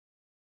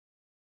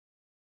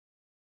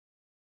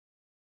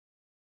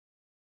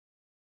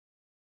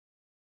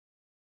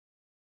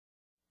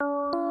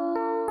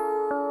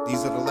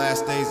These are the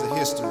last days of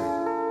history.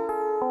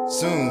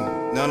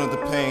 Soon, none of the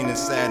pain and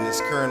sadness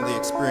currently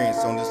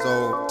experienced on this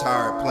old,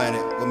 tired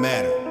planet will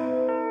matter.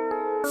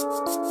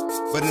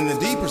 But in the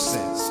deeper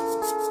sense,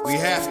 we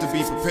have to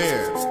be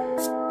prepared.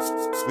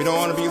 We don't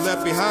want to be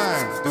left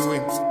behind, do we?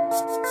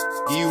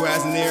 He who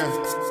has near,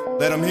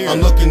 let him hear.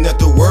 I'm looking at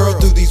the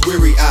world through these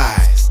weary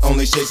eyes.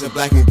 Only shades of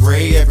black and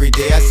gray every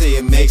day. I say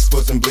it makes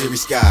for some bleary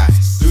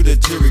skies. Through the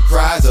teary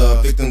cries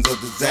of victims of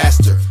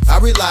disaster, I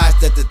realize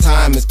that the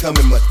time is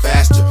coming much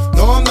faster.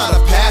 No, I'm not a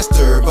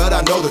pastor, but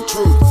I know the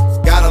truth.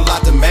 Got a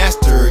lot to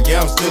master,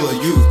 yeah, I'm still a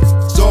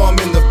youth. So I'm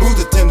in the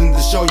booth attempting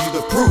to show you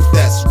the proof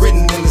that's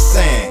written in the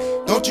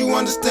sand. Don't you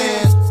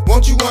understand?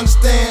 Won't you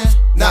understand?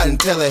 Not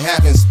until it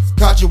happens.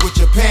 Caught you with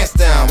your pants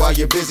down while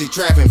you're busy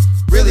trapping.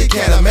 Really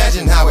can't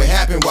imagine how it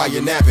happened while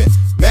you're napping.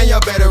 Man,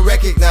 y'all better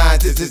recognize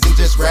this isn't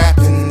just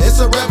rapping.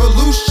 It's a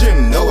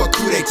revolution, no a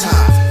coup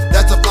d'etat.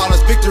 That's a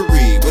flawless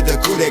victory with a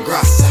coup de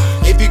grace.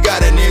 If you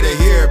got an ear to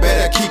hear,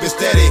 better keep it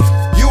steady.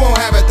 You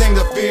won't have a thing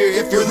to fear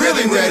if you're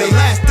really ready.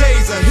 The last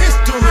days of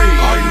history.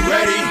 Are you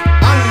ready?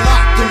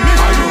 Unlock the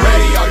mystery. Are you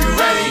ready? Are you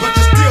ready? But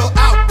you're still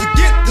out to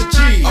get the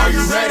cheese. Are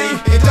you ready?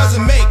 It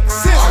doesn't make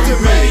sense to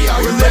me.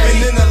 Are you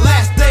living in the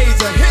last days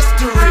of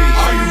history?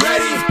 Are you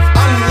ready?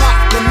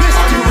 Unlock the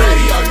mystery. Are you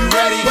ready? Are you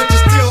ready? But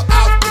you're still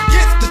out to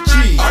get the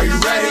cheese. Are you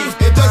ready?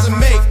 It doesn't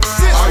make sense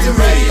to me. Are you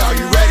ready? Are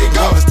you ready?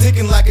 Go. It's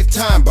ticking like a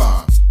time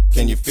bomb.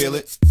 Can you feel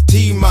it?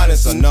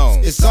 T-minus unknown.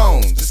 It's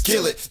on, just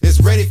kill it.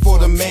 It's ready for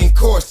the main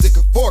course. Stick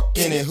a fork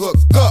in it, hook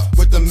up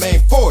with the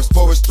main force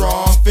for a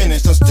strong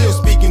finish. I'm still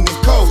speaking in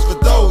codes for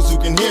those who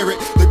can hear it.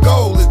 The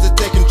goal is to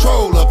take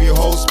control of your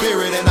whole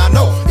spirit. And I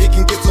know it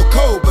can get so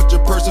cold, but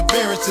your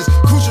perseverance is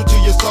crucial to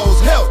your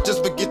soul's health.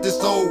 Just forget this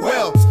old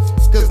wealth,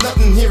 cause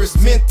nothing here is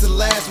meant to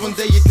last. One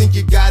day you think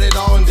you got it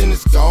all and then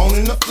it's gone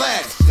in a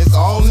flash. It's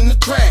all in the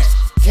trash.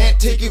 Can't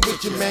take it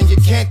with you, man, you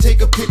can't take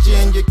a picture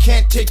and you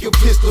can't take your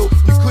pistol.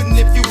 You couldn't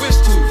if you wish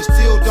to, you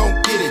still don't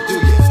get it, do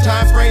you?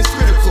 Time frame's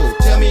critical,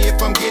 tell me if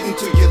I'm getting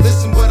to you.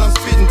 Listen what I'm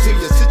spitting to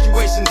you,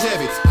 situation's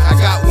heavy. I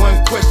got one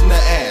question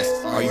to ask,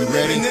 are you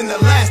ready? Living in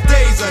the last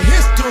days of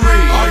history.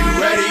 Are you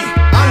ready?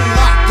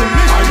 Unlock the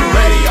mystery. Are you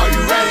ready? Are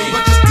you ready?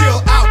 But you're still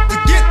out to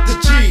get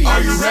the cheese. Are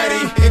you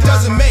ready? It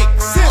doesn't make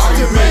sense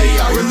to me.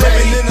 Are you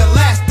living in the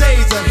last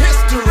days of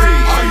history?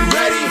 Are you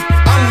ready?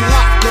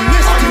 Unlock the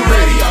mystery. Are you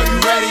ready? Are you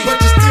ready? But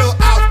you're still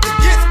out to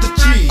get the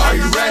cheese. Are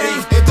you ready?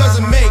 It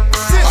doesn't make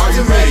sense to me. Are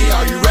you ready?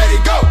 Are you ready?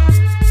 Go!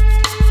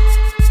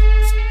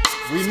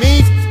 We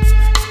meet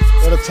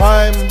at a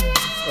time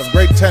of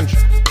great tension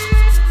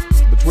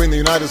between the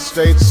United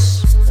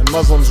States and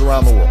Muslims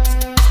around the world.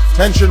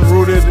 Tension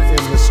rooted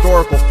in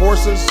historical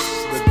forces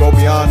that go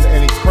beyond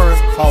any current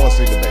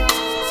policy debate.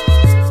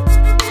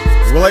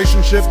 The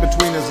relationship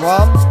between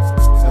Islam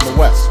and the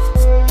West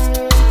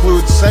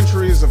includes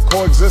centuries of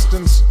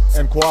coexistence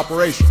and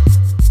cooperation,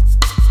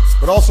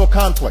 but also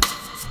conflict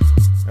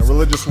and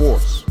religious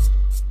wars.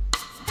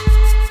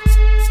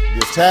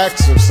 The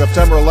attacks of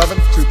September 11,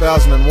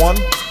 2001,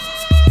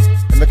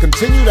 and the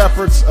continued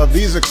efforts of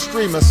these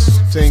extremists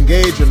to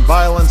engage in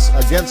violence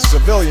against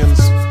civilians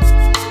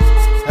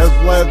has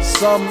led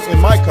some in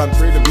my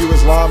country to view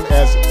Islam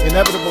as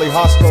inevitably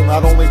hostile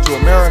not only to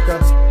America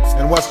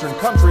and Western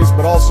countries,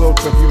 but also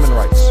to human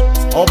rights.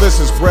 All this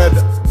has bred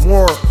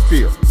more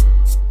fear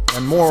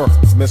and more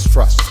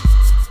mistrust.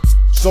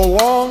 So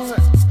long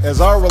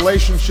as our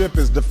relationship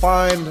is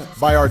defined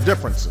by our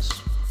differences,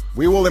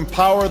 we will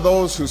empower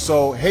those who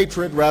sow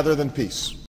hatred rather than peace.